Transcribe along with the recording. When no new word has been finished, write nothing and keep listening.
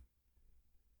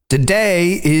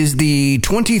Today is the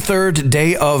 23rd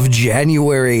day of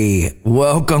January.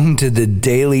 Welcome to the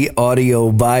Daily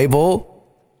Audio Bible.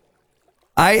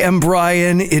 I am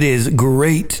Brian. It is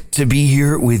great to be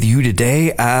here with you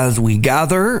today as we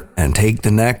gather and take the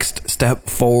next step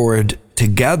forward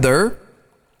together.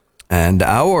 And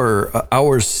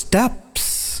our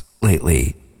steps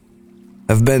lately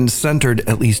have been centered,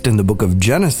 at least in the book of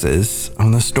Genesis,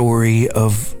 on the story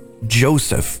of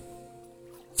Joseph.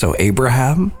 So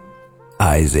Abraham,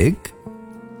 Isaac,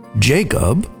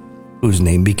 Jacob, whose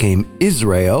name became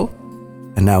Israel,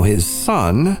 and now his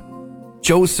son,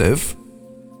 Joseph.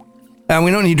 And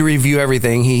we don't need to review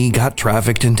everything. He got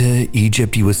trafficked into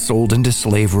Egypt. He was sold into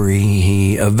slavery.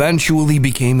 He eventually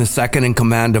became the second in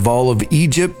command of all of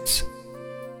Egypt.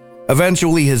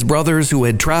 Eventually, his brothers who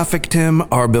had trafficked him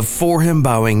are before him,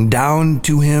 bowing down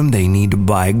to him. They need to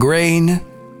buy grain.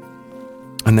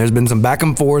 And there's been some back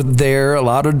and forth there, a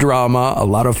lot of drama, a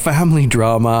lot of family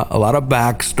drama, a lot of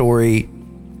backstory.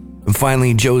 And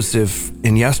finally, Joseph,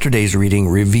 in yesterday's reading,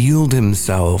 revealed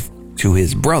himself to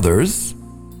his brothers.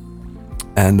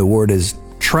 And the word is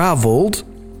traveled.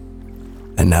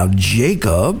 And now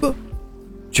Jacob,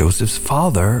 Joseph's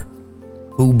father,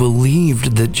 who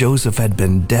believed that Joseph had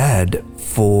been dead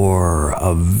for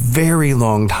a very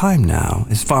long time now,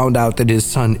 has found out that his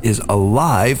son is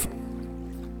alive.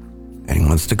 And he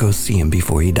wants to go see him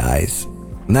before he dies.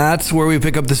 And that's where we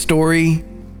pick up the story.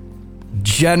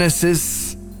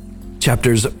 Genesis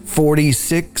chapters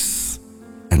 46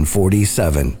 and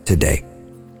 47 today.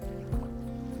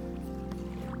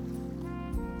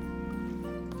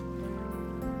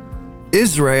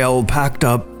 Israel packed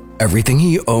up everything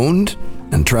he owned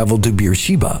and traveled to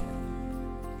Beersheba.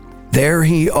 There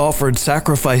he offered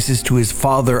sacrifices to his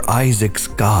father Isaac's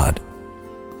God.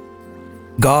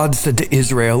 God said to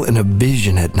Israel in a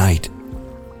vision at night,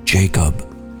 "Jacob,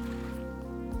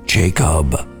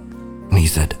 Jacob." And he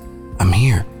said, "I'm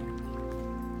here."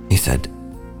 He said,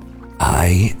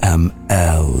 "I am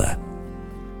El,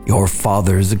 your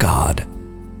father's God.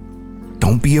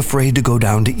 Don't be afraid to go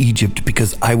down to Egypt,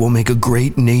 because I will make a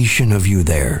great nation of you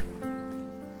there.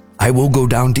 I will go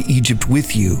down to Egypt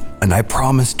with you, and I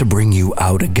promise to bring you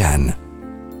out again.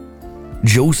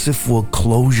 Joseph will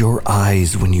close your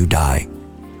eyes when you die."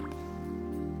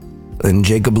 Then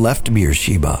Jacob left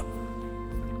Beersheba.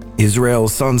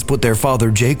 Israel's sons put their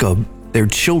father Jacob, their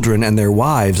children, and their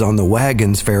wives on the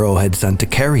wagons Pharaoh had sent to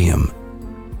carry him.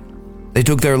 They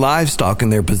took their livestock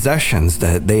and their possessions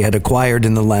that they had acquired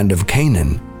in the land of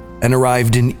Canaan and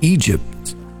arrived in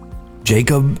Egypt,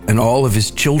 Jacob and all of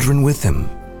his children with him.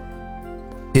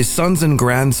 His sons and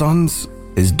grandsons,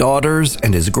 his daughters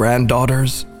and his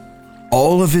granddaughters,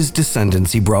 all of his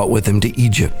descendants he brought with him to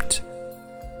Egypt.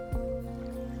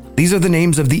 These are the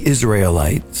names of the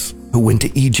Israelites who went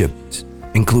to Egypt,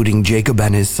 including Jacob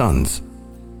and his sons.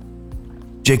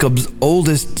 Jacob's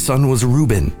oldest son was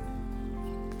Reuben.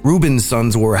 Reuben's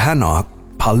sons were Hanok,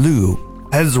 Palu,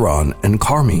 Hezron, and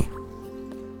Carmi.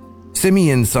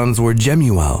 Simeon's sons were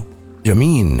Jemuel,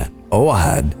 Jamin,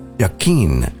 Ohad,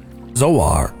 Yakin,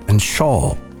 Zoar, and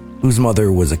Shaul, whose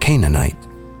mother was a Canaanite.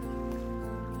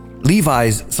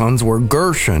 Levi's sons were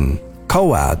Gershon,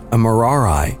 Kohath, and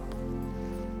Merari.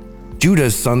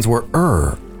 Judah's sons were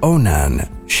Onan,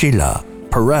 Shelah,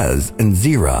 Perez, and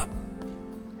Zerah.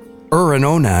 And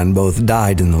Onan both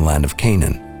died in the land of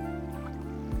Canaan.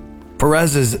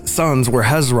 Perez's sons were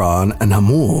Hezron and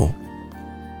Hamul.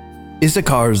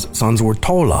 Issachar's sons were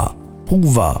Tola,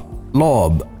 Puvah,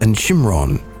 Lob, and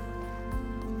Shimron.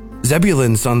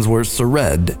 Zebulun's sons were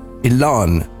Sered,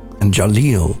 Elon, and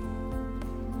Jalil.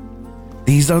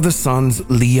 These are the sons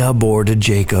Leah bore to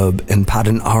Jacob in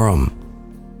Paddan Aram.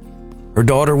 Her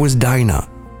daughter was Dinah.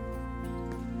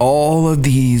 All of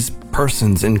these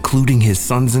persons, including his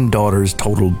sons and daughters,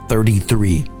 totaled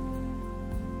 33.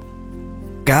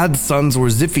 Gad's sons were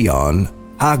Ziphion,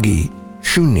 Hagi,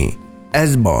 Shuni,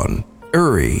 Esbon,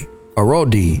 Uri,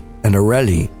 Arodi, and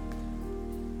Areli.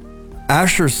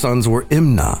 Asher's sons were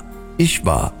Imnah,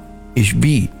 Ishva,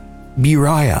 Ishbi,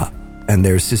 Beriah, and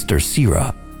their sister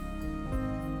Sirah.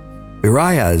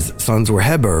 Beriah's sons were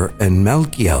Heber and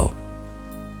Melchiel.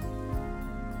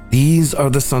 These are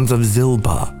the sons of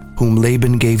Zilpah, whom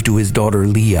Laban gave to his daughter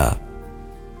Leah.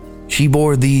 She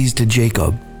bore these to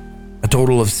Jacob, a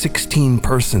total of 16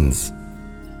 persons.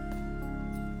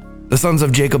 The sons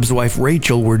of Jacob's wife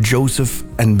Rachel were Joseph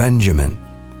and Benjamin.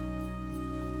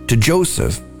 To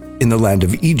Joseph, in the land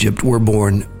of Egypt, were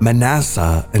born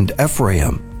Manasseh and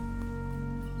Ephraim.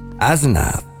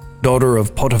 Asenath, daughter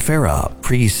of Potipharah,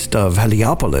 priest of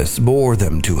Heliopolis, bore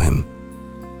them to him.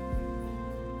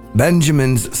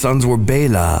 Benjamin's sons were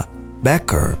Bela,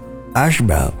 Becher,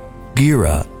 Ashbel,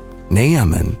 Gera,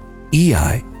 Naaman,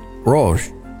 Ei, Rosh,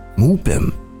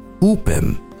 Mupim,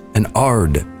 Hupim, and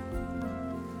Ard.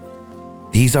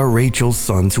 These are Rachel's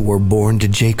sons who were born to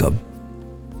Jacob,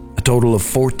 a total of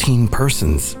 14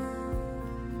 persons.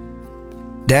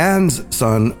 Dan's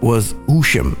son was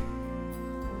Hushim.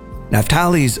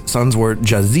 Naphtali's sons were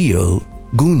Jaziel,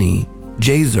 Guni,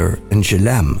 Jazer, and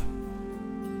Shalem.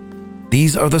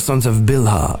 These are the sons of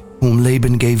Bilhah, whom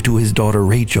Laban gave to his daughter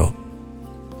Rachel.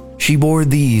 She bore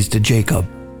these to Jacob,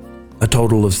 a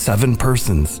total of 7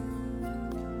 persons.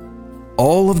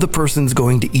 All of the persons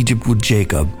going to Egypt with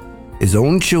Jacob, his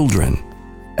own children,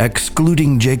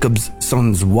 excluding Jacob's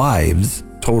sons' wives,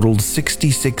 totaled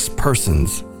 66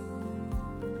 persons.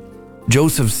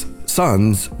 Joseph's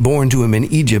sons born to him in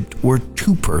Egypt were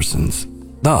 2 persons.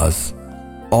 Thus,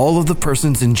 all of the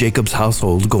persons in Jacob's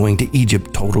household going to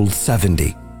Egypt totaled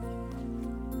 70.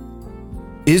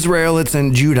 Israel had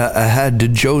sent Judah ahead to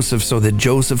Joseph so that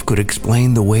Joseph could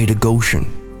explain the way to Goshen.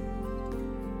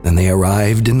 Then they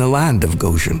arrived in the land of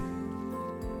Goshen.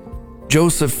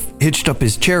 Joseph hitched up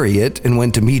his chariot and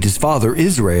went to meet his father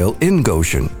Israel in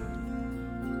Goshen.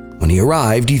 When he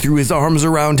arrived, he threw his arms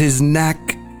around his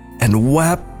neck and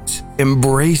wept,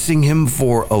 embracing him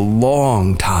for a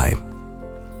long time.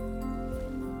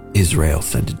 Israel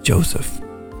said to Joseph,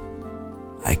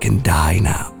 "I can die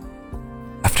now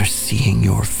after seeing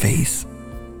your face.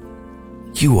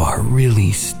 You are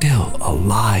really still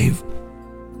alive."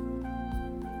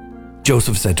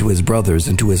 Joseph said to his brothers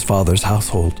and to his father's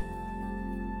household,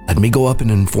 "Let me go up and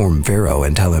inform Pharaoh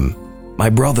and tell him, 'My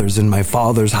brothers and my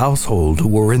father's household who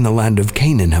were in the land of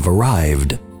Canaan have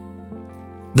arrived.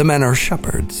 The men are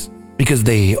shepherds because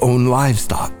they own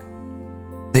livestock.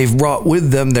 They've brought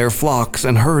with them their flocks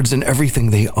and herds and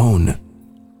everything they own.'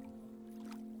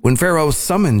 When Pharaoh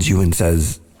summons you and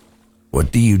says,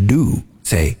 'What do you do?'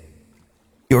 say,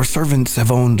 'Your servants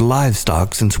have owned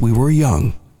livestock since we were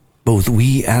young, both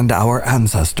we and our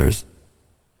ancestors,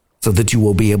 so that you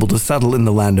will be able to settle in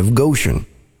the land of Goshen,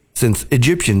 since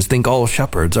Egyptians think all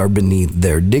shepherds are beneath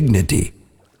their dignity.'"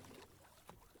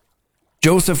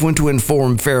 Joseph went to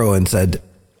inform Pharaoh and said,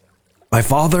 "My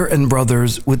father and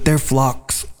brothers with their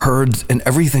flocks, herds, and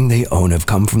everything they own have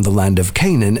come from the land of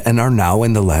Canaan and are now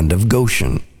in the land of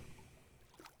Goshen."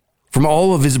 From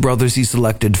all of his brothers he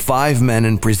selected 5 men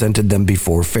and presented them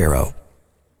before Pharaoh.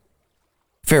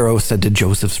 Pharaoh said to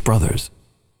Joseph's brothers,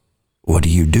 "What do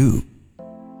you do?"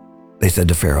 They said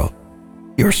to Pharaoh,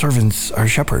 "Your servants are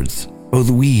shepherds, both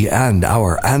we and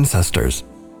our ancestors."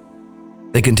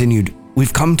 They continued,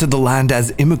 "We've come to the land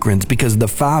as immigrants because the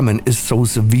famine is so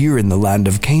severe in the land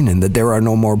of Canaan that there are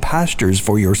no more pastures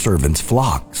for your servants'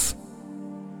 flocks.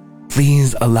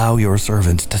 Please allow your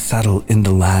servants to settle in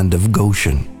the land of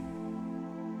Goshen."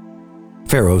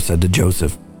 Pharaoh said to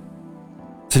Joseph,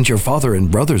 "Since your father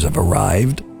and brothers have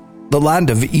arrived, the land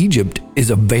of Egypt is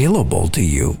available to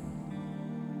you.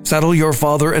 Settle your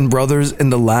father and brothers in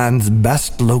the land's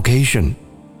best location.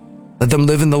 Let them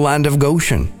live in the land of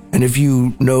Goshen, and if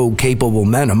you know capable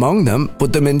men among them,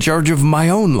 put them in charge of my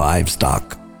own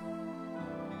livestock."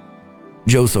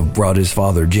 Joseph brought his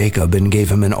father Jacob and gave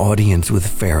him an audience with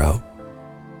Pharaoh.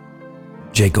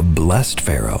 Jacob blessed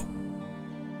Pharaoh,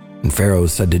 and Pharaoh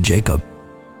said to Jacob,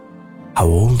 "How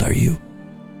old are you?"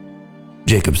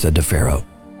 Jacob said to Pharaoh,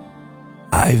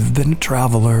 "I've been a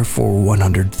traveler for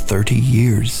 130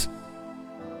 years.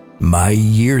 My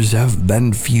years have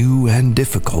been few and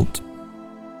difficult.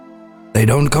 They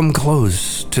don't come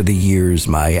close to the years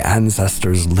my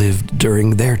ancestors lived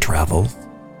during their travels."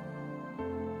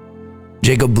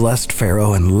 Jacob blessed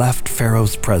Pharaoh and left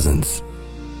Pharaoh's presence.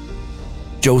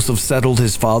 Joseph settled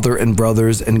his father and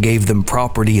brothers and gave them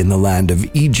property in the land of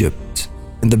Egypt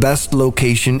and the best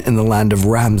location in the land of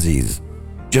Ramses,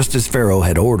 just as Pharaoh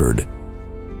had ordered.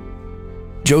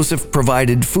 Joseph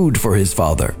provided food for his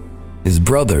father, his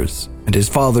brothers, and his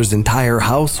father's entire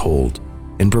household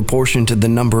in proportion to the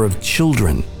number of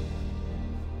children.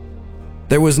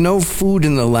 There was no food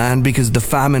in the land because the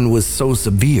famine was so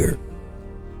severe.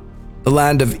 The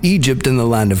land of Egypt and the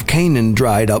land of Canaan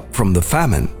dried up from the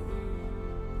famine.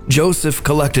 Joseph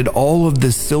collected all of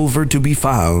the silver to be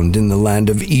found in the land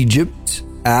of Egypt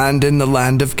and in the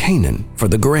land of Canaan for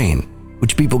the grain,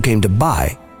 which people came to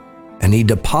buy, and he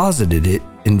deposited it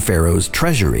in Pharaoh's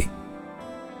treasury.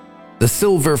 The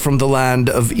silver from the land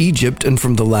of Egypt and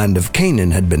from the land of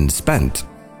Canaan had been spent,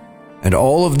 and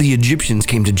all of the Egyptians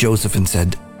came to Joseph and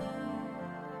said,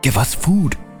 "Give us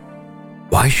food.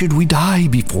 Why should we die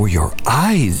before your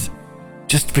eyes,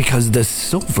 just because the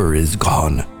silver is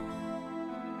gone?"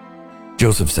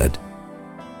 Joseph said,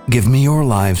 "Give me your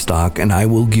livestock, and I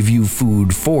will give you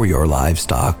food for your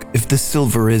livestock if the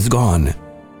silver is gone."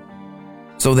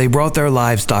 So they brought their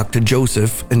livestock to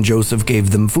Joseph, and Joseph gave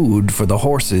them food for the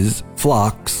horses,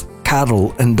 flocks,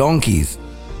 cattle, and donkeys.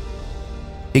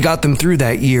 He got them through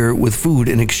that year with food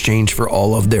in exchange for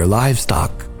all of their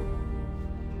livestock.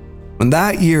 When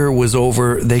that year was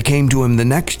over, they came to him the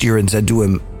next year and said to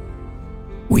him,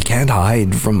 "We can't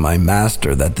hide from my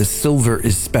master that the silver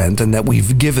is spent and that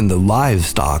we've given the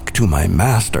livestock to my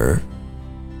master.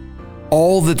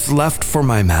 All that's left for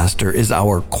my master is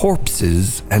our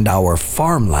corpses and our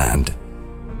farmland.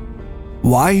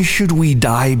 Why should we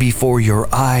die before your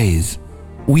eyes,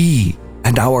 we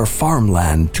and our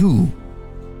farmland too?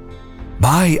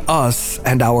 Buy us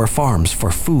and our farms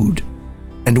for food,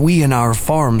 and we and our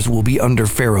farms will be under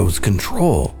Pharaoh's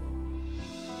control.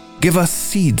 Give us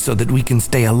seed so that we can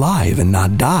stay alive and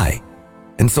not die,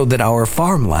 and so that our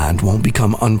farmland won't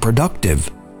become unproductive."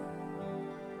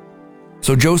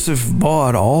 So Joseph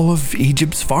bought all of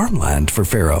Egypt's farmland for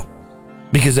Pharaoh,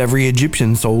 because every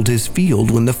Egyptian sold his field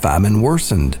when the famine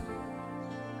worsened.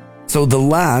 So the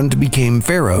land became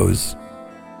Pharaoh's.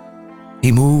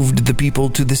 He moved the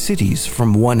people to the cities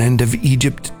from one end of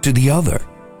Egypt to the other.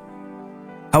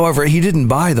 However, he didn't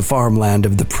buy the farmland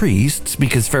of the priests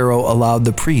because Pharaoh allowed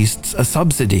the priests a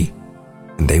subsidy,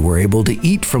 and they were able to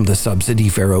eat from the subsidy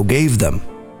Pharaoh gave them.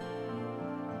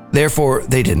 Therefore,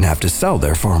 they didn't have to sell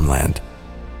their farmland.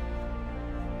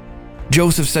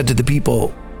 Joseph said to the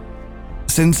people,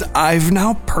 "Since I've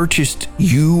now purchased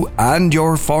you and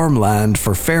your farmland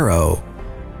for Pharaoh,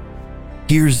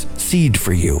 here's seed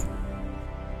for you.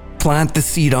 Plant the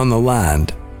seed on the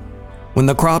land. When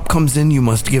the crop comes in, you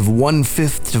must give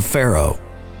 1/5 to Pharaoh.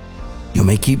 You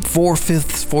may keep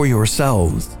 4/5 for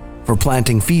yourselves, for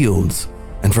planting fields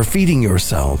and for feeding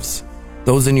yourselves,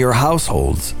 those in your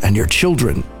households and your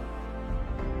children."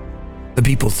 The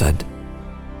people said,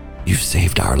 "You've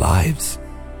saved our lives.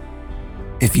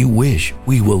 If you wish,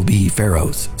 we will be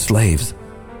Pharaoh's slaves."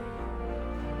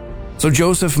 So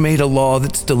Joseph made a law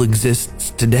that still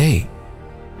exists today.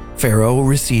 Pharaoh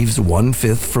receives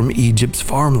 1/5 from Egypt's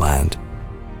farmland.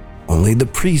 Only the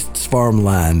priest's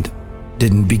farmland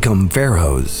didn't become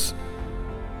Pharaoh's.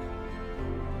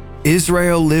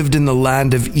 Israel lived in the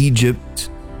land of Egypt,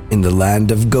 in the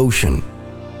land of Goshen.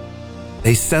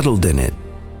 They settled in it,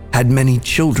 had many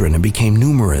children, and became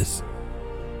numerous.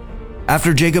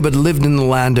 After Jacob had lived in the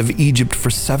land of Egypt for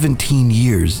 17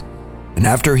 years, and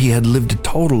after he had lived a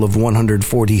total of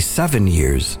 147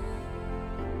 years,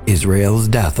 Israel's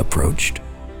death approached.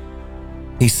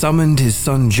 He summoned his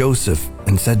son Joseph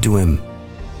and said to him,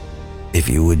 "If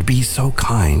you would be so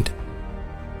kind,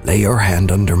 lay your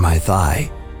hand under my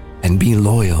thigh and be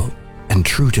loyal and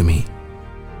true to me.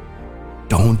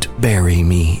 Don't bury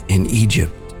me in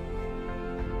Egypt.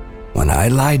 When I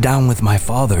lie down with my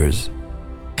fathers,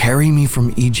 carry me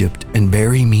from Egypt and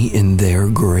bury me in their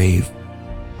grave."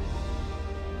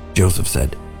 Joseph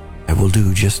said, "I will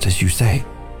do just as you say."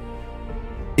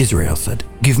 Israel said,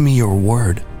 "Give me your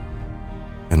word."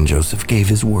 And Joseph gave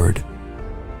his word.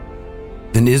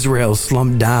 Then Israel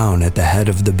slumped down at the head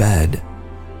of the bed.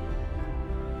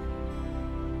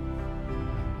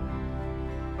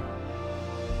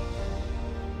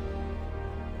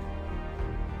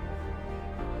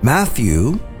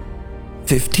 Matthew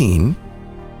 15,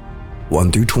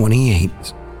 1 through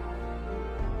 28.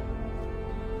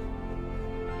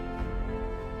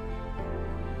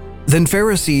 Then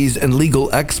Pharisees and legal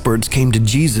experts came to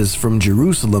Jesus from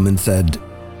Jerusalem and said,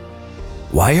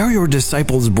 "Why are your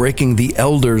disciples breaking the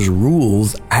elders'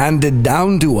 rules handed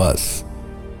down to us?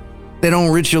 They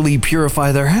don't ritually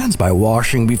purify their hands by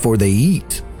washing before they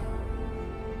eat."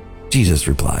 Jesus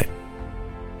replied,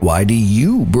 "Why do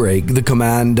you break the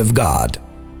command of God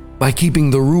by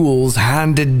keeping the rules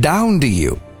handed down to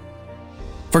you?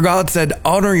 For God said,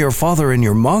 'Honor your father and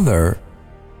your mother,'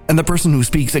 and the person who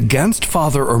speaks against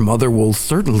father or mother will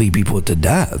certainly be put to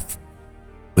death.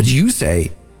 But you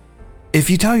say, if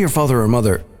you tell your father or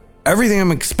mother, 'Everything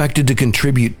I'm expected to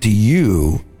contribute to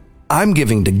you, I'm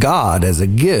giving to God as a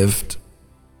gift,'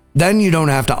 then you don't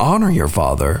have to honor your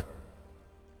father.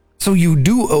 So you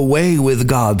do away with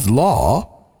God's law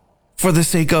for the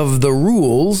sake of the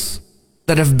rules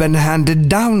that have been handed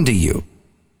down to you.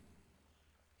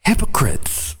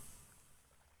 Hypocrites."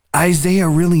 Isaiah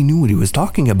really knew what he was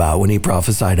talking about when he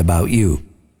prophesied about you.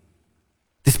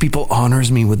 "This people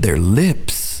honors me with their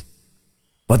lips,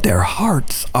 but their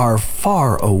hearts are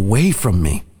far away from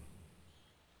me.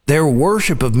 Their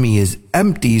worship of me is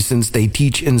empty since they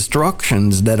teach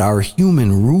instructions that are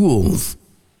human rules."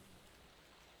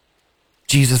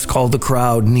 Jesus called the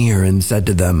crowd near and said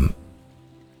to them,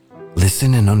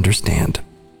 Listen and understand.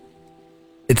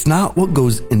 It's not what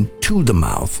goes into the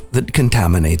mouth that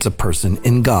contaminates a person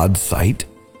in God's sight.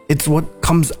 It's what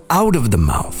comes out of the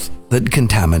mouth that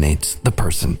contaminates the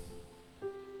person.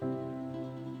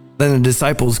 Then the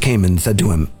disciples came and said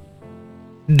to him,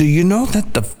 "Do you know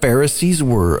that the Pharisees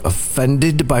were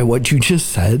offended by what you just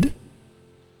said?"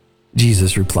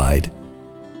 Jesus replied,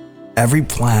 "Every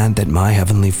plant that my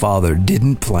heavenly Father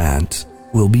didn't plant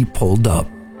will be pulled up.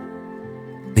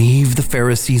 Leave the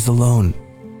Pharisees alone.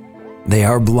 They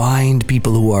are blind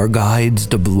people who are guides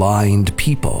to blind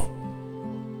people.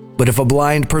 But if a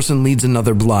blind person leads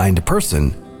another blind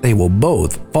person, they will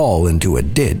both fall into a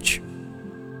ditch."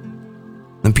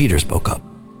 Then Peter spoke up.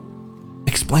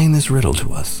 "Explain this riddle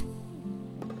to us."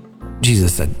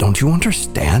 Jesus said, "Don't you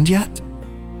understand yet?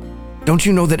 Don't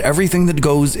you know that everything that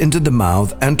goes into the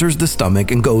mouth enters the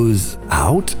stomach and goes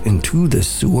out into the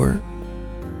sewer?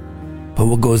 But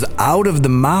what goes out of the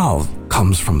mouth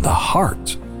comes from the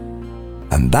heart.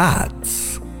 And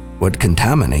that's what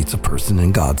contaminates a person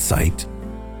in God's sight.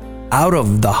 Out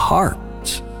of the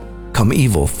heart come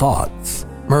evil thoughts,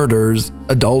 murders,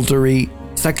 adultery,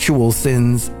 sexual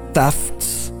sins,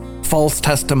 thefts, false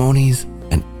testimonies,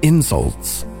 and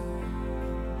insults.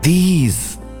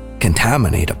 These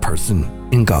contaminate a person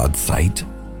in God's sight.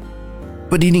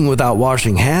 But eating without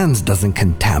washing hands doesn't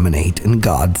contaminate in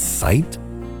God's sight."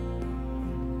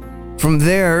 From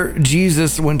there,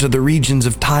 Jesus went to the regions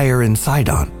of Tyre and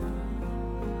Sidon.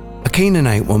 A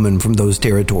Canaanite woman from those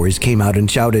territories came out and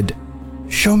shouted,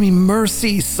 "Show me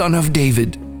mercy, Son of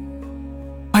David.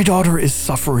 My daughter is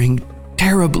suffering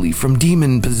terribly from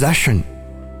demon possession."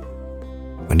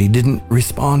 But he didn't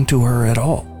respond to her at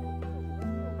all.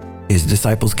 His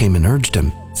disciples came and urged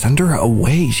him, "Send her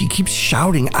away. She keeps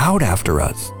shouting out after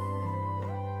us."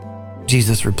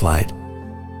 Jesus replied,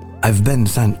 "I've been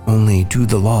sent only to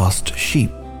the lost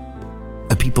sheep,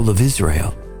 the people of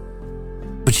Israel."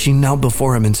 But she knelt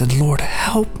before him and said, "Lord,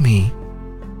 help me."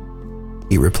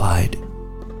 He replied,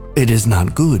 "It is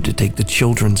not good to take the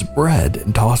children's bread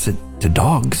and toss it to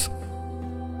dogs."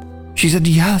 She said,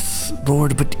 "Yes,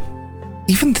 Lord, but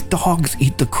even the dogs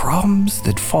eat the crumbs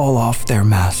that fall off their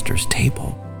master's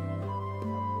table."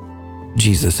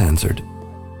 Jesus answered,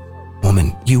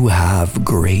 "Woman, you have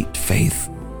great faith.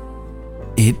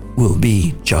 It will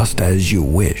be just as you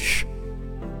wish."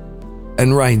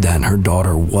 And right then her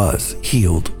daughter was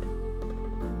healed.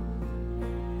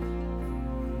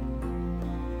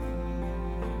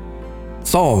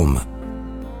 Psalm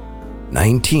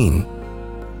 19.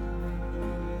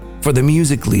 For the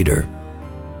music leader,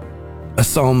 a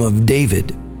psalm of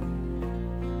David.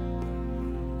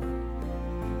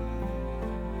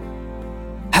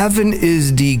 Heaven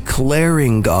is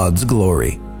declaring God's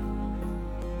glory.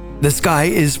 The sky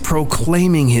is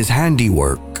proclaiming his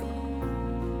handiwork.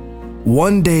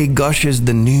 One day gushes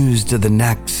the news to the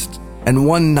next, and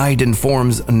one night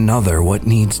informs another what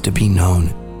needs to be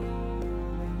known.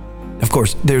 Of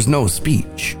course, there's no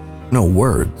speech, no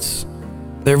words.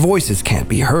 Their voices can't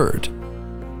be heard,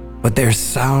 but their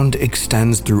sound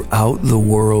extends throughout the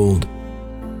world.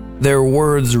 Their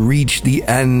words reach the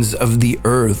ends of the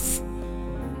earth.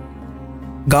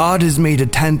 God has made a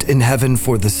tent in heaven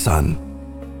for the sun.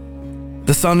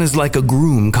 The sun is like a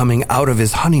groom coming out of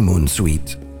his honeymoon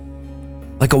suite.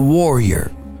 Like a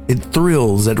warrior, it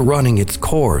thrills at running its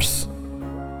course.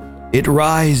 It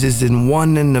rises in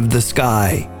one end of the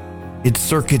sky. Its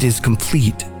circuit is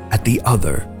complete at the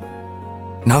other.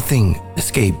 Nothing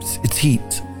escapes its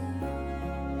heat.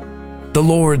 The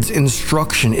Lord's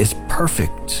instruction is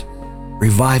perfect,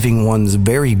 reviving one's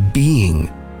very being.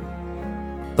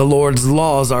 The Lord's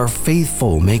laws are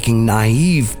faithful, making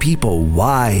naive people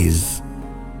wise.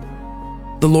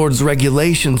 The Lord's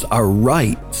regulations are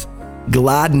right,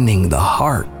 gladdening the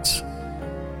heart.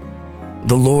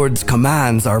 The Lord's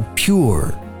commands are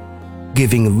pure,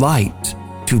 giving light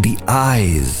to the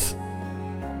eyes.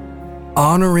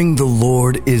 Honoring the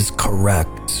Lord is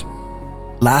correct,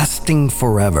 lasting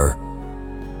forever.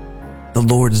 The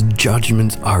Lord's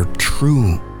judgments are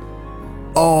true.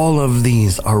 All of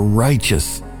these are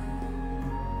righteous.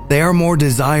 They are more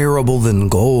desirable than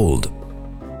gold,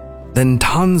 than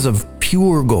tons of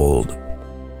pure gold.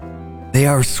 They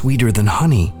are sweeter than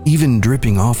honey, even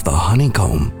dripping off the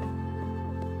honeycomb.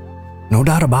 No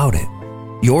doubt about it,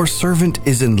 your servant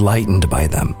is enlightened by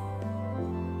them.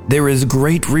 There is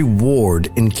great reward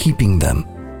in keeping them.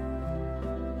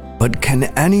 But can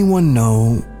anyone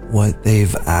know what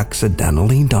they've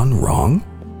accidentally done wrong?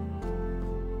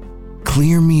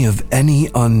 Clear me of any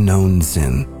unknown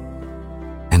sin,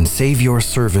 and save your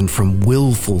servant from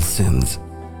willful sins.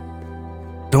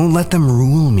 Don't let them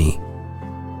rule me.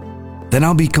 then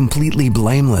I'll be completely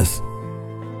blameless.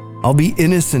 I'll be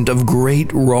innocent of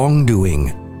great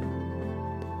wrongdoing.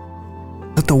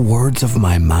 Let the words of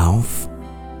my mouth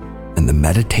and the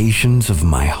meditations of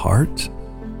my heart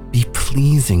be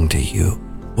pleasing to you,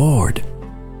 Lord,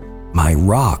 my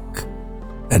rock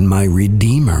and my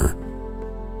redeemer.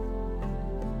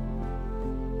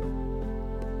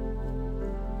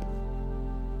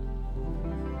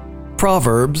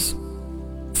 Proverbs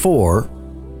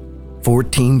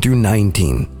 4:14 through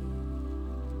 19.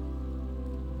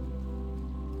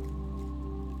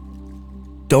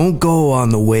 Don't go on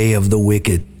the way of the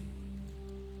wicked.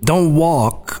 Don't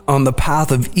walk on the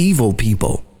path of evil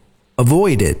people.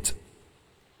 Avoid it.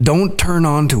 Don't turn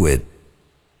onto it.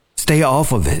 Stay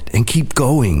off of it and keep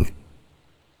going.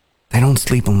 They don't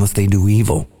sleep unless they do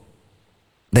evil.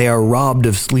 They are robbed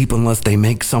of sleep unless they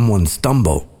make someone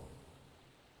stumble.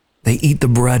 They eat the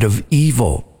bread of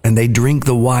evil and they drink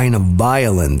the wine of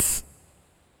violence.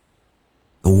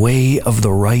 The way of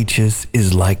the righteous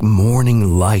is like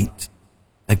morning light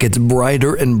that gets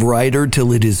brighter and brighter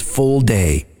till it is full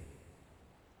day.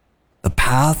 The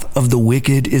path of the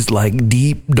wicked is like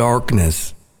deep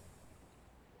darkness.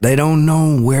 They don't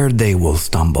know where they will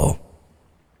stumble.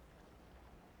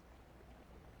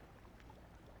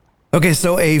 Okay,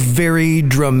 so a very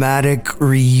dramatic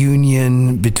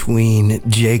reunion between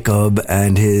Jacob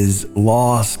and his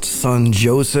lost son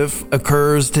Joseph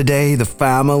occurs today. The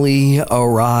family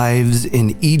arrives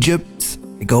in Egypt.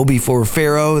 They go before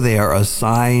Pharaoh. They are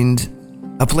assigned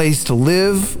a place to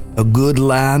live, a good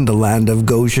land, the land of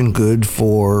Goshen, good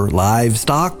for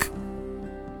livestock.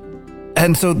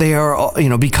 And so they are,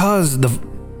 because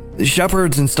the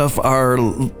shepherds and stuff are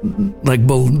like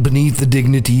beneath the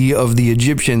dignity of the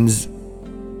Egyptians,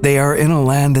 they are in a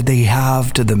land that they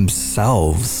have to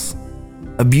themselves.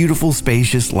 A beautiful,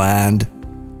 spacious land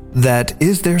that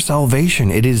is their salvation.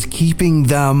 It is keeping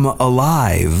them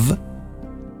alive.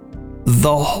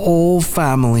 The whole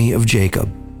family of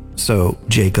Jacob. So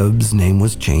Jacob's name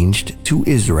was changed to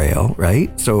Israel,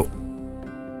 right? So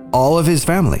all of his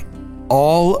family,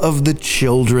 all of the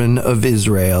children of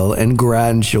Israel and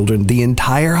grandchildren, the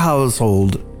entire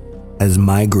household has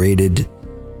migrated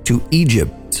to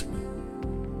Egypt.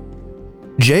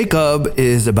 Jacob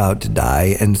is about to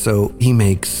die, and so he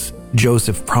makes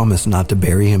Joseph promise not to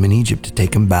bury him in Egypt, to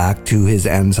take him back to his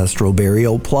ancestral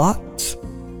burial plot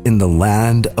in the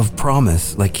land of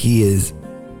promise, like he is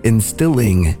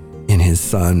instilling in his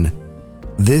son.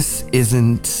 This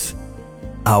isn't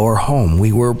our home.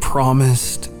 We were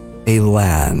promised a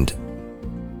land.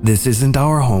 This isn't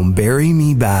our home. Bury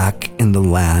me back in the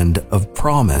land of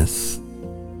promise.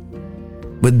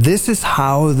 But this is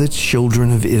how the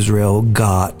children of Israel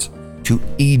got to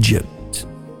Egypt.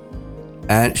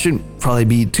 And it shouldn't probably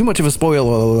be too much of a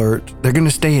spoiler alert. They're going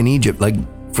to stay in Egypt like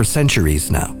for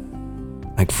centuries now.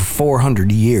 Like for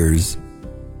 400 years,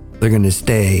 they're going to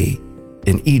stay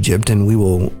in Egypt, and we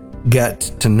will get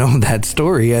to know that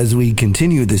story as we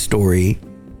continue the story.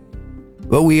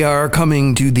 But we are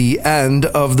coming to the end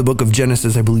of the book of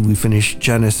Genesis. I believe we finish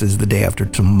Genesis the day after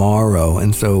tomorrow.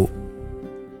 And so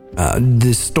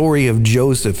the story of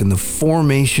Joseph and the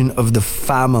formation of the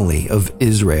family of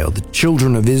Israel, the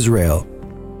children of Israel,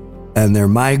 and their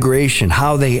migration,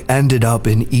 how they ended up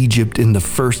in Egypt in the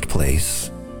first place.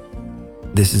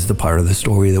 This is the part of the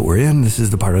story that we're in. This is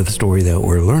the part of the story that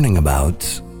we're learning about.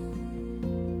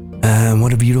 And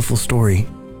what a beautiful story.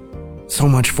 So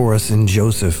much for us in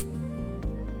Joseph.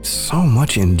 So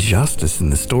much injustice in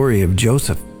the story of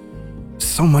Joseph.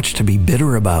 So much to be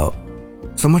bitter about.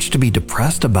 So much to be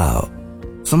depressed about.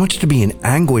 So much to be in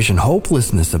anguish and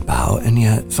hopelessness about. And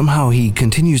yet somehow he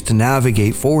continues to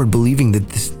navigate forward, believing that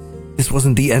this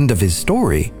wasn't the end of his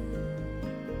story.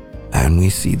 And we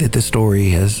see that the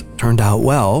story has turned out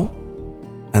well,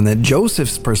 and that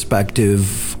Joseph's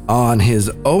perspective on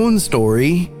his own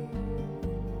story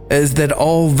is that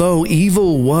although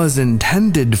evil was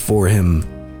intended for him,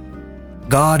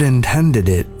 God intended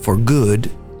it for good,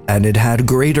 and it had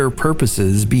greater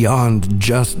purposes beyond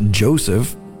just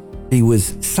Joseph. He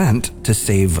was sent to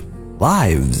save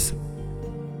lives.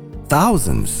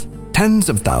 Thousands, tens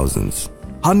of thousands,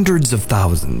 hundreds of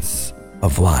thousands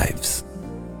of lives,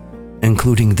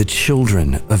 including the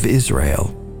children of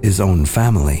Israel, his own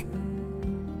family.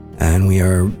 And we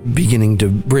are beginning to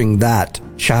bring that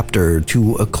chapter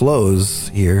to a close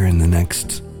here in the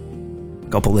next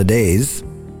couple of days.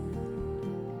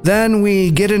 Then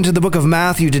we get into the book of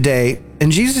Matthew today,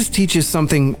 and Jesus teaches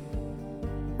something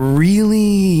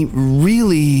really,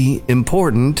 really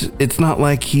important. It's not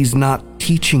like he's not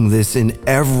teaching this in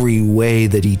every way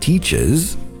that he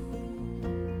teaches,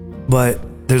 but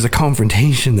there's a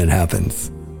confrontation that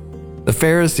happens. the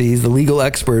Pharisees, the legal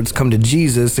experts, come to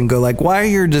Jesus and go like, why are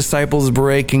your disciples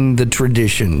breaking the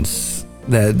traditions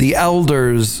that the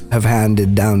elders have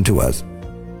handed down to us?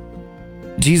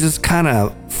 Jesus kind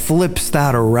of flips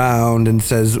that around and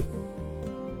says,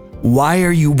 why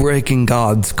are you breaking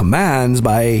God's commands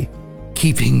by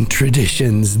keeping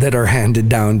traditions that are handed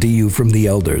down to you from the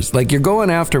elders? Like, you're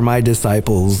going after my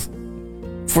disciples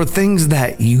for things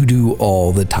that you do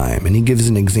all the time. And he gives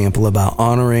an example about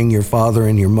honoring your father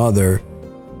and your mother,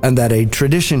 and that a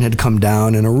tradition had come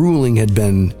down and a ruling had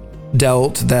been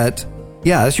dealt that,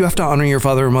 yes, you have to honor your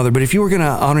father and mother, but if you were going to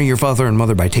honor your father and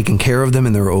mother by taking care of them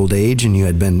in their old age, and you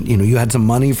had some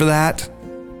money for that,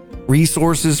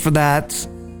 resources for that,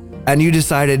 and you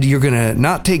decided you're going to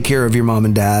not take care of your mom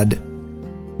and dad,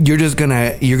 you're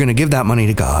going to give that money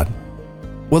to God.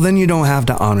 Well, then you don't have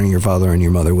to honor your father and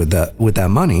your mother with that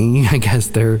money. I guess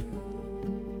they're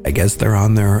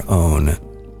on their own.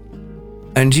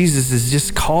 And Jesus is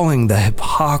just calling the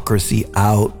hypocrisy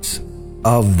out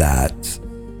of that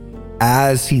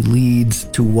as he leads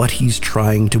to what he's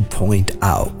trying to point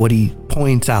out. What he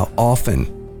points out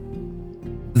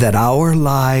often, that our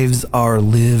lives are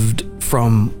lived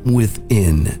from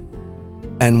within.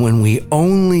 And when we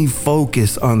only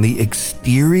focus on the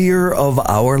exterior of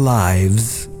our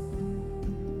lives,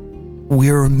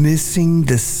 we're missing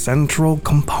the central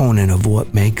component of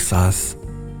what makes us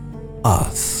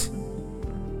us.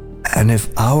 And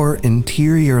if our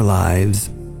interior lives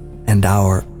and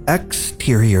our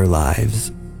exterior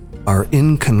lives are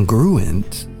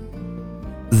incongruent,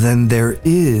 then there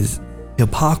is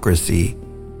hypocrisy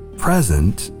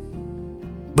present.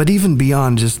 But even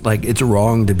beyond just like it's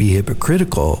wrong to be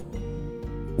hypocritical,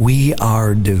 we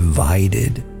are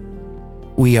divided.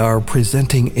 We are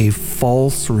presenting a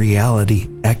false reality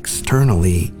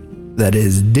externally that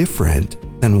is different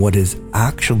than what is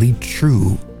actually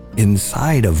true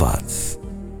inside of us.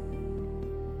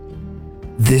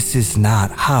 This is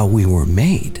not how we were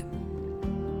made.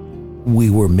 We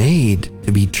were made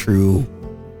to be true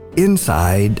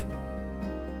inside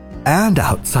and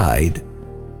outside.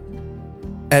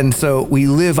 And so we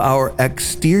live our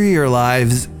exterior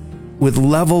lives with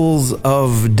levels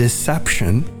of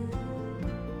deception.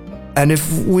 And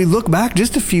if we look back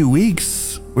just a few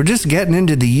weeks, we're just getting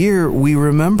into the year, we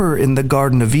remember in the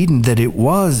Garden of Eden that it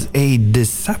was a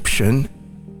deception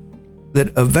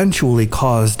that eventually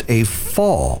caused a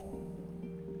fall.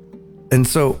 And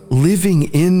so living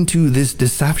into this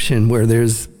deception where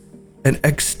there's an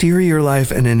exterior life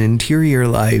and an interior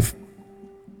life,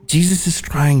 Jesus is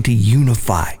trying to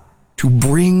unify, to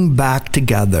bring back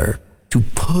together, to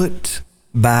put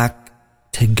back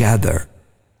together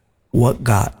what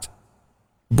got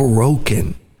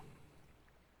broken.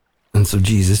 And so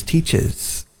Jesus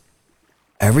teaches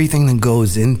everything that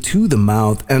goes into the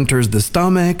mouth enters the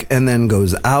stomach and then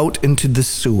goes out into the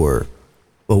sewer.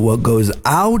 But what goes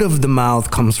out of the mouth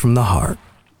comes from the heart.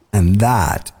 And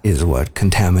that is what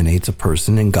contaminates a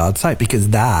person in God's sight, because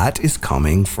that is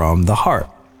coming from the heart.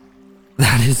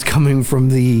 That is coming from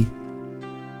the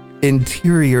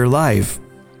interior life.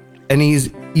 And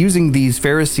he's using these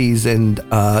Pharisees and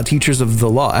teachers of the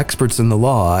law, experts in the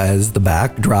law, as the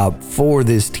backdrop for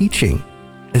this teaching,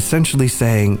 essentially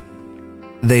saying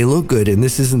they look good. And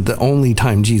this isn't the only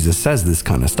time Jesus says this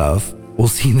kind of stuff. We'll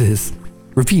see this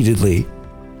repeatedly.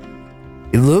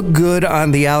 You look good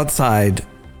on the outside,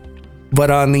 but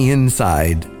on the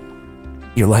inside,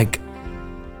 you're like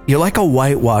a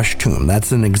whitewashed tomb.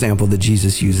 That's an example that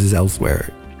Jesus uses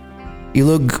elsewhere. You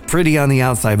look pretty on the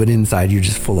outside, but inside you're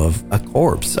just full of a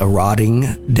corpse, a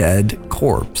rotting, dead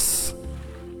corpse.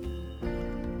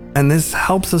 And this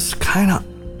helps us kind of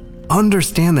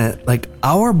understand that, like,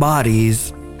 our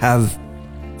bodies have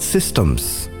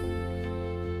systems,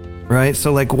 right?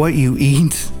 So like what you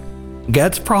eat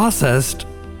gets processed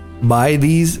by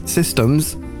these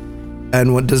systems,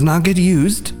 and what does not get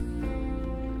used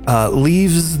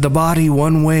leaves the body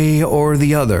one way or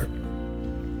the other.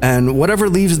 And whatever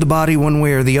leaves the body one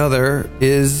way or the other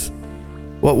is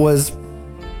what was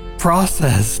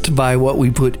processed by what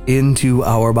we put into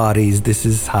our bodies. This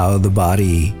is how the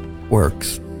body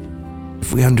works.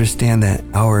 If we understand that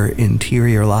our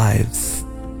interior lives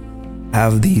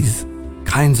have these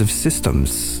kinds of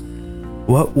systems,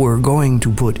 what we're going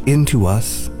to put into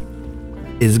us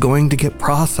is going to get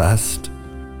processed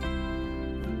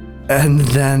and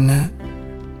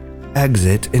then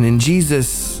exit. And in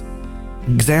Jesus'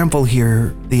 example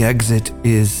here, the exit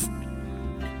is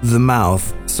the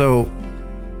mouth. So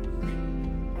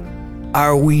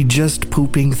are we just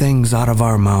pooping things out of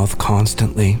our mouth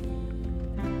constantly?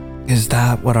 Is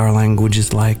that what our language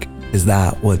is like? Is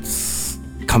that what's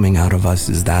coming out of us?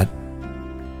 Is that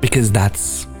because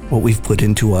that's what we've put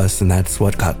into us and that's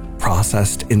what got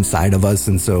processed inside of us.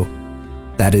 And so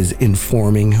that is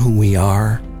informing who we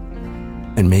are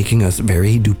and making us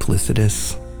very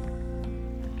duplicitous.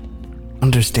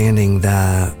 Understanding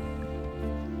that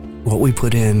what we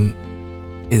put in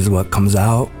is what comes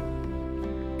out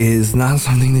is not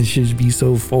something that should be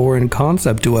so foreign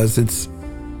concept to us. It's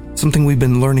something we've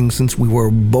been learning since we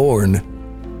were born.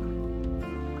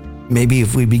 Maybe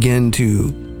if we begin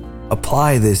to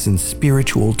apply this in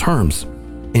spiritual terms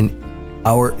in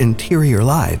our interior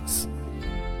lives,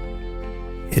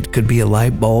 it could be a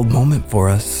light bulb moment for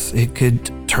us. It could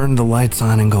turn the lights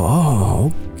on and go,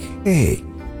 oh, okay.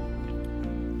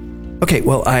 Okay,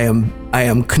 well, I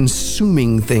am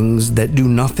consuming things that do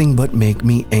nothing but make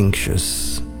me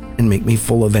anxious and make me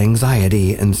full of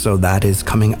anxiety. And so that is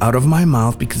coming out of my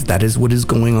mouth because that is what is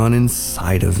going on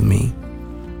inside of me.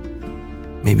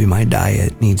 Maybe my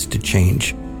diet needs to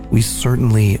change. We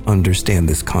certainly understand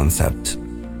this concept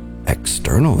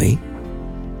externally.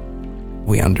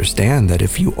 We understand that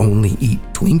if you only eat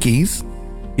Twinkies,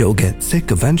 you'll get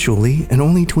sick eventually, and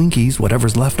only Twinkies,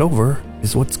 whatever's left over,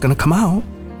 is what's going to come out.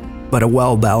 But a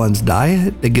well-balanced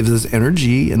diet that gives us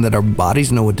energy and that our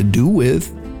bodies know what to do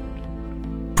with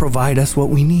provide us what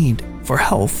we need for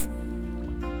health.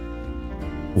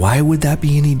 Why would that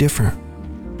be any different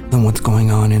than what's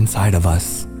going on inside of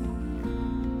us?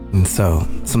 And so,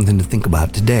 something to think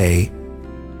about today.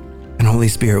 And Holy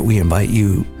Spirit, we invite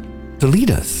you to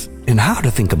lead us in how to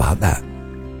think about that,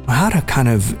 how to kind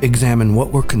of examine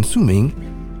what we're consuming,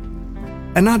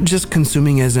 and not just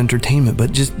consuming as entertainment,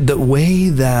 but just the way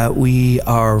that we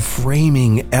are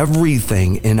framing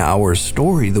everything in our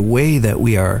story, the way that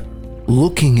we are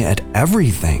looking at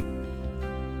everything.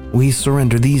 We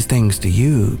surrender these things to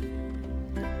you,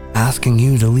 asking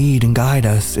you to lead and guide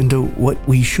us into what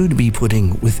we should be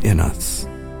putting within us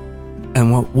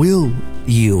and what will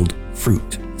yield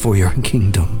fruit for your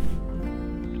kingdom.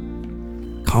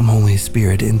 Come, Holy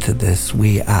Spirit, into this,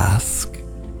 we ask,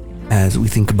 as we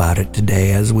think about it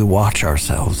today, as we watch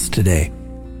ourselves today.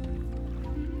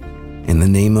 In the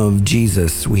name of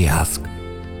Jesus, we ask.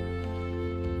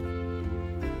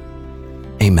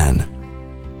 Amen.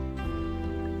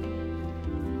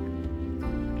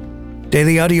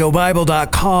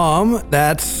 DailyAudioBible.com,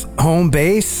 that's home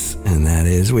base, and that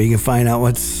is where you can find out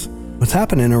what's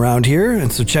happening around here.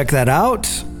 And so check that out.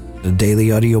 The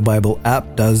Daily Audio Bible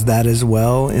app does that as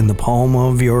well in the palm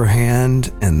of your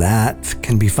hand, and that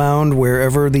can be found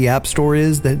wherever the app store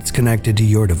is that's connected to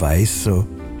your device. So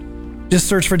just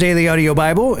search for Daily Audio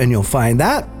Bible and you'll find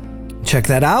that. Check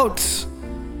that out.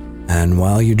 And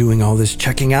while you're doing all this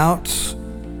checking out,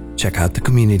 check out the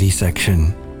community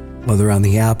section, whether on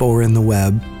the app or in the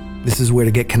web. This is where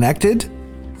to get connected.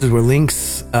 This is where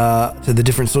links to the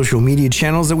different social media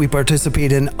channels that we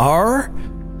participate in are.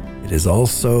 It is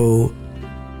also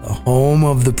the home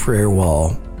of the prayer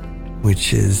wall,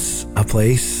 which is a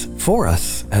place for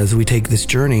us as we take this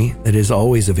journey that is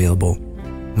always available.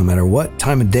 No matter what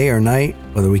time of day or night,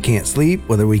 whether we can't sleep,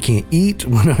 whether we can't eat,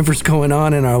 whatever's going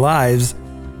on in our lives,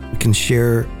 we can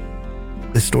share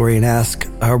the story and ask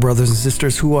our brothers and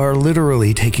sisters who are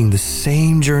literally taking the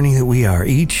same journey that we are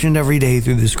each and every day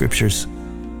through the scriptures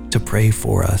to pray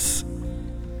for us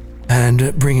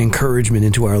and bring encouragement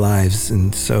into our lives.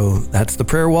 And so that's the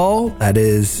prayer wall. That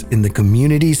is in the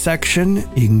community section.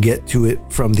 You can get to it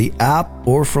from the app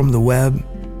or from the web.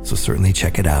 So certainly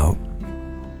check it out.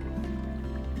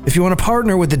 If you want to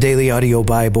partner with the Daily Audio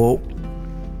Bible,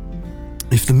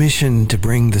 if the mission to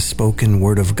bring the spoken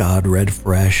word of God read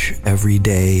fresh every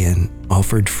day and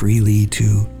offered freely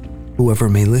to whoever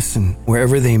may listen,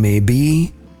 wherever they may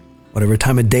be, whatever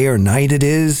time of day or night it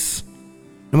is,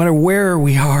 no matter where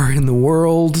we are in the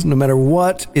world, no matter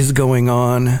what is going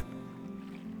on,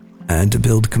 and to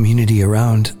build community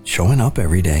around showing up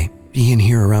every day, being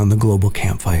here around the global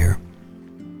campfire.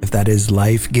 If that is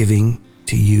life-giving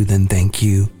to you, then thank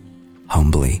you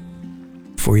humbly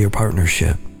for your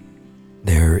partnership.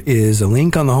 There is a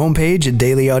link on the homepage at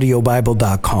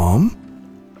dailyaudiobible.com.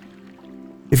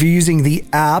 If you're using the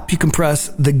app, you can press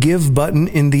the Give button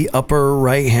in the upper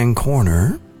right-hand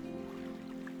corner.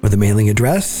 Where the mailing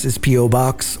address is P.O.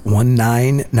 Box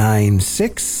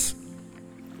 1996,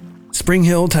 Spring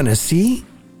Hill, Tennessee,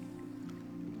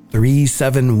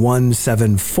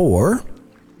 37174.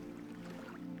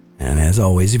 And as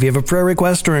always, if you have a prayer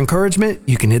request or encouragement,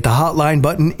 you can hit the hotline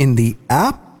button in the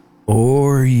app,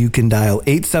 or you can dial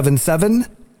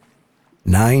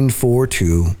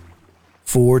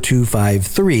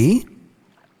 877-942-4253.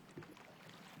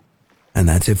 And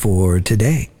that's it for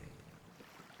today.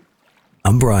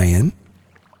 I'm Brian.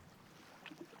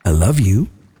 I love you.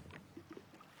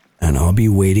 and I'll be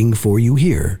waiting for you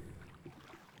here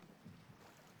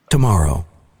tomorrow.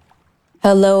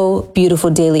 Hello, beautiful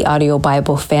Daily Audio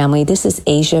Bible family. This is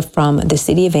Asia from the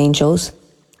City of Angels.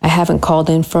 I haven't called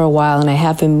in for a while, and I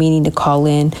have been meaning to call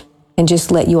in and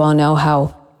just let you all know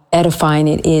how edifying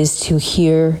it is to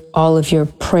hear all of your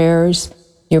prayers,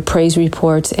 your praise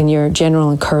reports, and your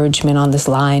general encouragement on this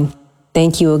line.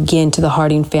 Thank you again to the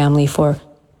Harding family for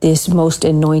this most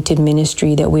anointed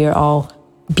ministry that we are all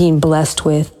being blessed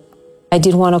with. I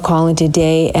did want to call in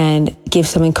today and give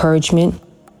some encouragement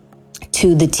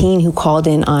to the teen who called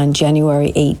in on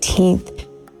January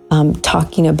 18th,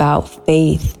 talking about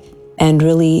faith and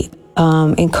really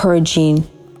encouraging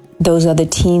those other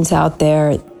teens out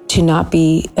there to not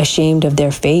be ashamed of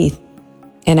their faith.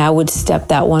 And I would step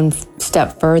that one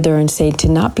step further and say to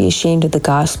not be ashamed of the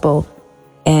gospel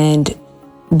and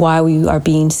why we are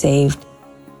being saved.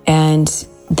 And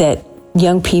that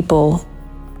young people,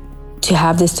 to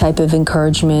have this type of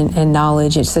encouragement and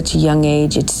knowledge at such a young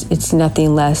age, it's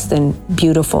nothing less than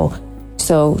beautiful.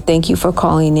 So thank you for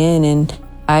calling in, and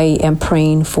I am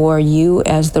praying for you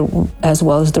as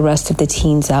well as the rest of the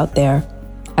teens out there.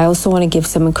 I also want to give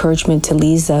some encouragement to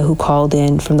Lisa, who called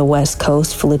in from the West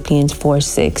Coast, Philippians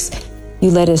 4:6. You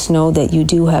let us know that you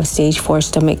do have stage 4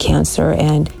 stomach cancer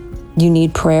and you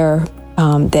need prayer,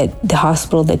 that the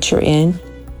hospital that you're in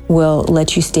will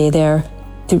let you stay there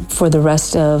for the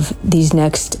rest of these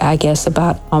next, I guess,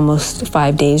 about almost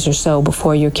 5 days or so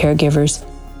before your caregivers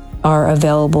are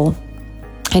available.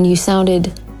 And you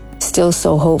sounded still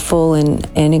so hopeful and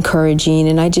encouraging.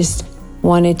 And I just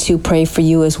wanted to pray for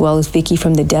you, as well as Vicky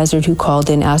from the desert, who called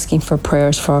in asking for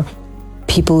prayers for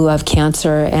people who have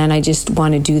cancer. And I just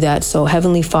want to do that. So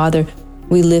Heavenly Father,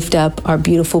 we lift up our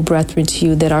beautiful brethren to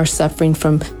you that are suffering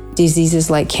from diseases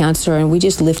like cancer, and we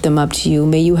just lift them up to you.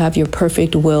 May you have your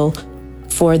perfect will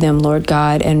for them, Lord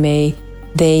God, and may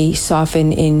they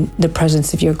soften in the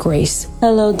presence of your grace.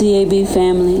 Hello, DAB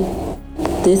family.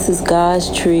 This is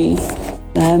God's tree.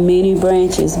 I have many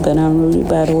branches, but I'm rooted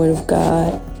by the word of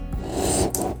God.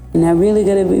 And I'm really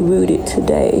going to be rooted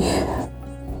today.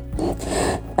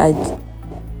 I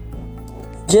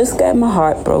just got my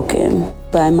heart broken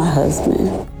by my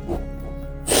husband.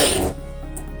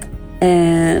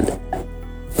 And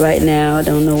right now, I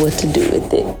don't know what to do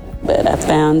with it. But I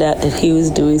found out that he was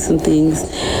doing some things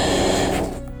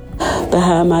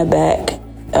behind my back.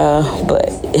 But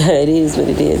it is what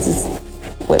it is. It's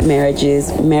what marriage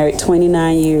is. Married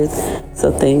 29 years,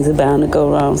 so things are bound to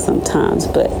go wrong sometimes.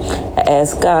 But I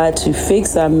asked God to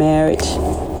fix our marriage.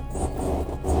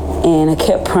 And I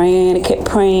kept praying,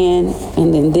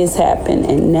 and then this happened.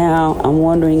 And now I'm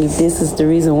wondering if this is the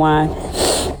reason why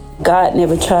God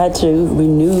never tried to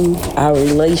renew our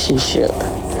relationship.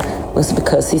 Was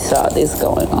because he saw this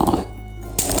going on.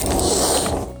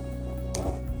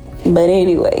 But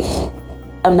anyway,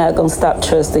 I'm not going to stop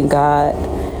trusting God.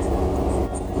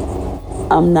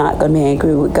 I'm not going to be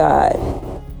angry with God.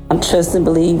 I'm trusting and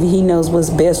believing he knows what's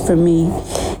best for me,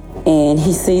 and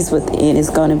he sees what the end is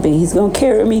going to be. He's going to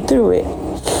carry me through it.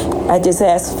 I just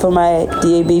ask for my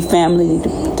DAB family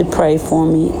to pray for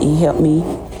me and help me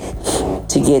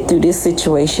to get through this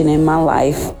situation in my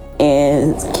life,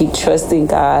 and keep trusting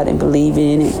God and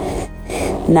believing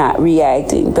and not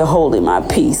reacting, but holding my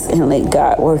peace and let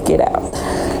God work it out.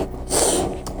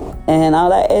 And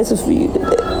all I ask is for you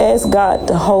to ask God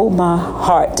to hold my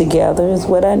heart together is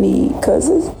what I need, because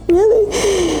it's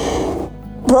really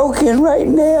broken right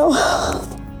now.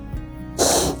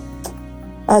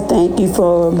 I thank you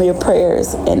for your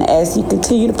prayers, and as you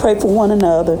continue to pray for one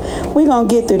another, we're going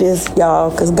to get through this, y'all,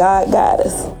 because God got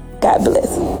us. God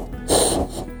bless you.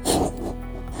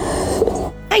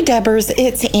 Hi, Debbers.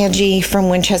 It's Angie from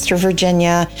Winchester,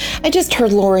 Virginia. I just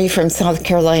heard Lori from South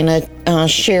Carolina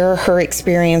share her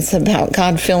experience about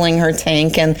God filling her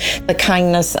tank and the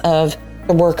kindness of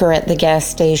the worker at the gas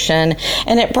station.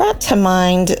 And it brought to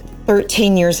mind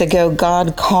 13 years ago,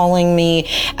 God calling me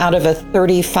out of a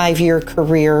 35-year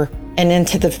career and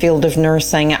into the field of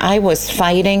nursing. I was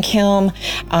fighting him.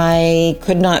 I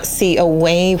could not see a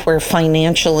way where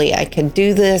financially I could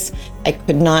do this. I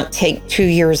could not take 2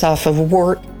 years off of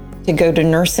work to go to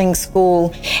nursing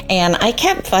school. And I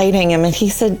kept fighting him, and he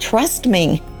said, trust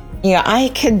me. Yeah, I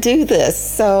could do this.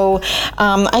 So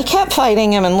I kept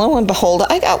fighting him, and lo and behold,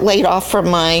 I got laid off from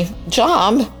my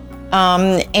job.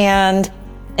 And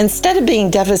instead of being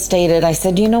devastated, I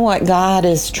said, you know what? God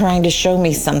is trying to show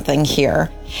me something here.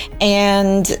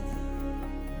 And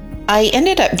I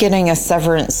ended up getting a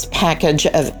severance package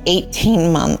of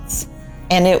 18 months.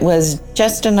 And it was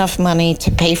just enough money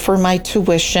to pay for my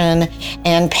tuition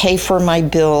and pay for my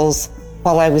bills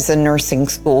while I was in nursing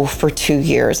school for 2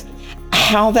 years.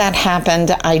 how that happened,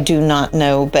 I do not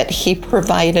know, but he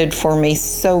provided for me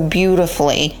so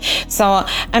beautifully. So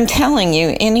I'm telling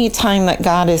you, anytime that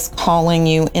God is calling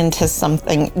you into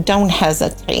something, don't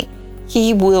hesitate.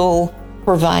 He will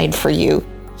provide for you.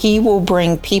 He will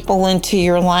bring people into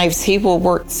your lives. He will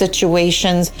work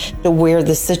situations to where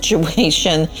the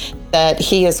situation that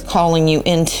he is calling you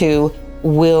into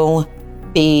will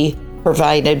be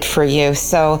provided for you.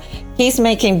 So he's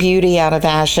making beauty out of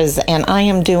ashes, and I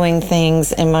am doing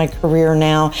things in my career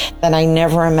now that I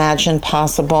never imagined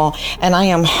possible, and I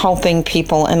am helping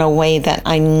people in a way that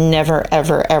I never,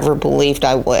 ever, ever believed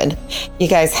I would. You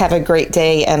guys have a great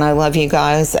day, and I love you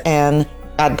guys, and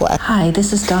God bless. Hi,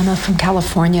 this is Donna from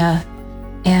California,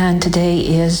 and today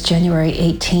is January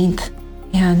 18th,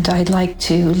 and I'd like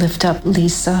to lift up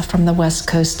Lisa from the West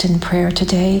Coast in prayer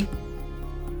today.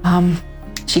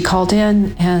 She called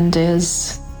in and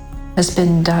has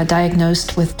been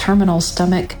diagnosed with terminal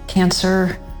stomach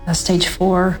cancer, stage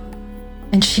 4,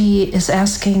 and she is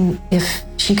asking if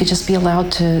she could just be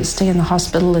allowed to stay in the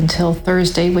hospital until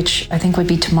Thursday, which I think would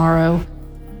be tomorrow.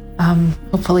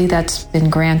 Hopefully that's been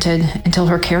granted until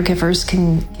her caregivers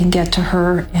can get to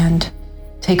her and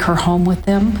take her home with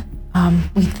them.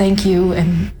 We thank you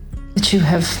and that you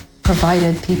have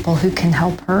provided people who can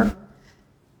help her.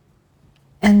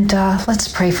 And let's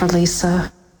pray for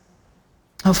Lisa.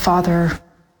 Oh, Father,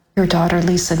 your daughter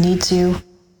Lisa needs you.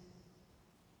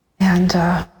 And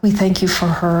we thank you for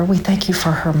her. We thank you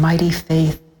for her mighty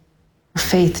faith. Her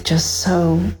faith just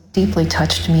so deeply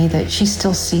touched me that she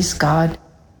still sees God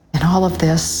in all of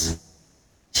this.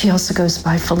 She also goes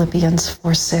by Philippians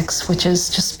 4:6, which is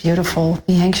just beautiful.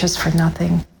 Be anxious for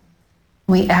nothing.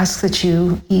 We ask that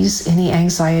you ease any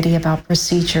anxiety about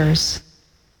procedures.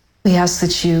 We ask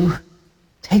that you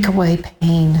take away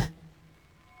pain.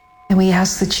 And we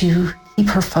ask that you keep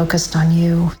her focused on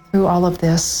you through all of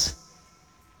this.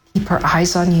 Keep her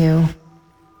eyes on you.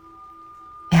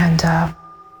 And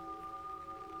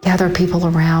gather people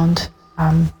around.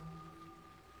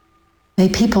 May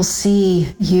people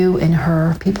see you in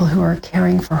her, people who are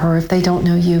caring for her. If they don't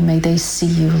know you, may they see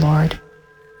you, Lord.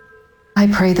 I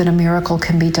pray that a miracle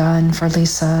can be done for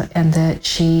Lisa and that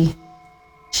she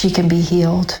can be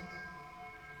healed.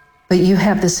 But you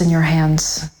have this in your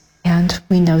hands, and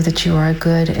we know that you are a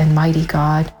good and mighty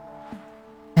God,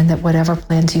 and that whatever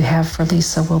plans you have for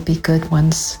Lisa will be good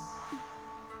ones.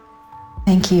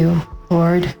 Thank you,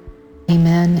 Lord.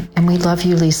 Amen. And we love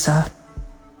you, Lisa.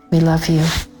 We love you.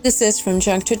 This is From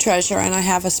Junk to Treasure, and I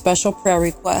have a special prayer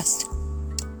request.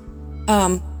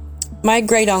 My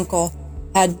great uncle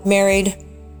had married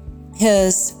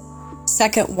his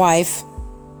second wife,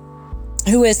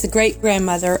 who is the great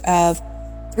grandmother of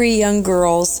 3 young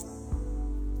girls,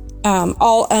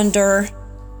 all under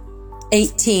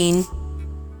 18.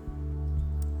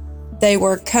 They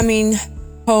were coming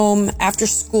home after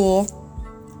school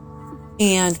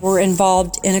and were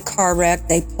involved in a car wreck.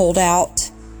 They pulled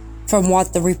out, from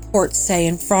what the reports say,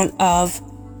 in front of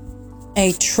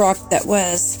a truck that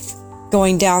was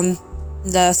going down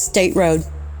the state road.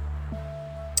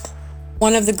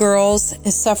 One of the girls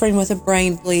is suffering with a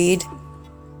brain bleed.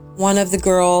 One of the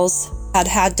girls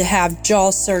had to have jaw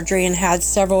surgery and had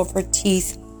several of her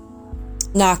teeth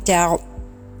knocked out.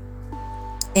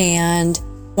 And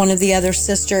one of the other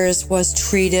sisters was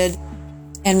treated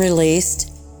and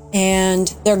released. And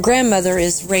their grandmother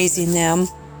is raising them.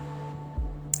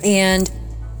 And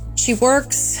she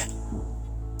works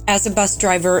as a bus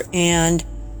driver, and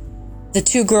the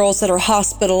 2 girls that are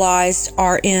hospitalized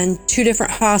are in 2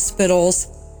 different hospitals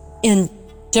in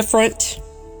different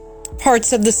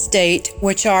parts of the state,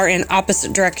 which are in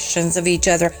opposite directions of each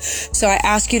other. So I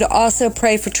ask you to also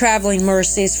pray for traveling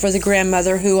mercies for the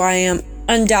grandmother, who I am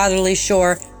undoubtedly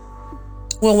sure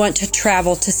will want to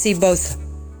travel to see both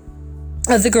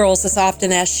of the girls as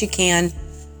often as she can.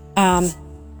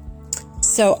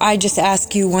 So I just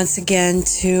ask you once again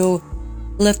to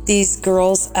lift these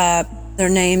girls up. Their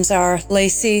names are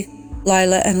Lacey,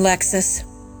 Lila, and Lexus,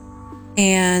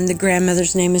 and the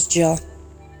grandmother's name is Jill.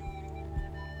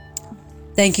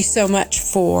 Thank you so much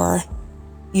for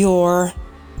your...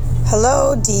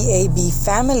 Hello, DAB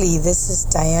family. This is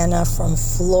Diana from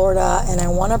Florida, and I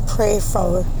want to pray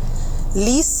for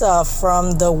Lisa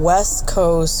from the West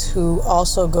Coast, who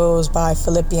also goes by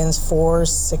Philippians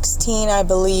 4:16, I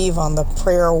believe, on the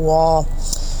prayer wall.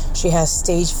 She has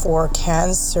stage 4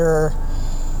 cancer.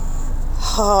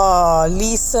 Oh,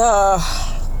 Lisa,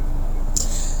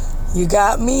 you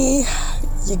got me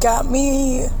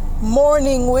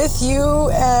mourning with you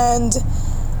and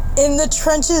in the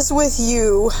trenches with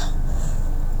you,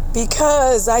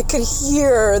 because I could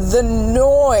hear the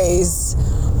noise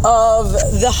of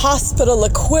the hospital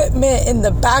equipment in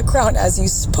the background as you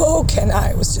spoke, and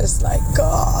I was just like,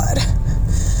 God,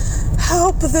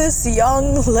 help this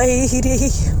young lady.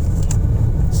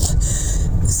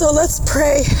 So let's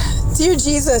pray. Dear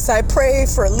Jesus, I pray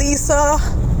for Lisa.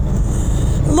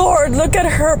 Lord, look at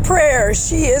her prayer.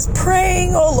 She is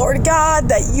praying, oh Lord God,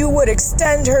 that you would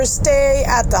extend her stay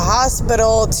at the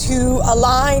hospital to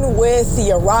align with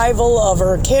the arrival of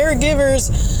her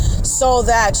caregivers so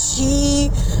that she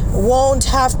won't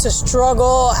have to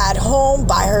struggle at home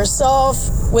by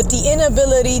herself with the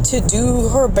inability to do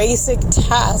her basic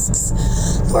tasks.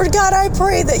 Lord God, I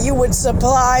pray that you would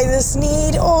supply this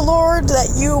need, oh Lord,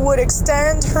 that you would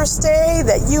extend her stay,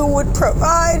 that you would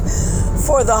provide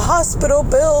for the hospital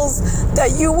bills,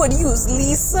 that you would use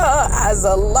Lisa as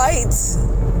a light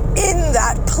in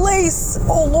that place,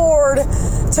 oh Lord,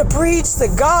 to preach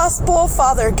the gospel,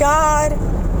 Father God.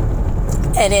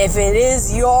 And if it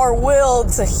is your will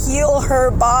to heal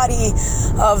her body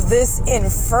of this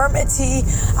infirmity,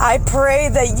 I pray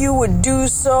that you would do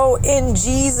so in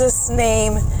Jesus'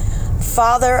 name.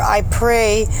 Father, I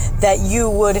pray that you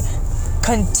would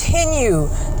continue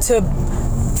to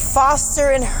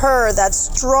foster in her that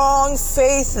strong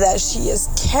faith that she is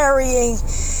carrying,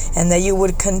 and that you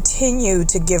would continue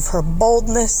to give her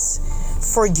boldness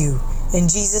for you. In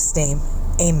Jesus' name,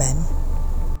 amen.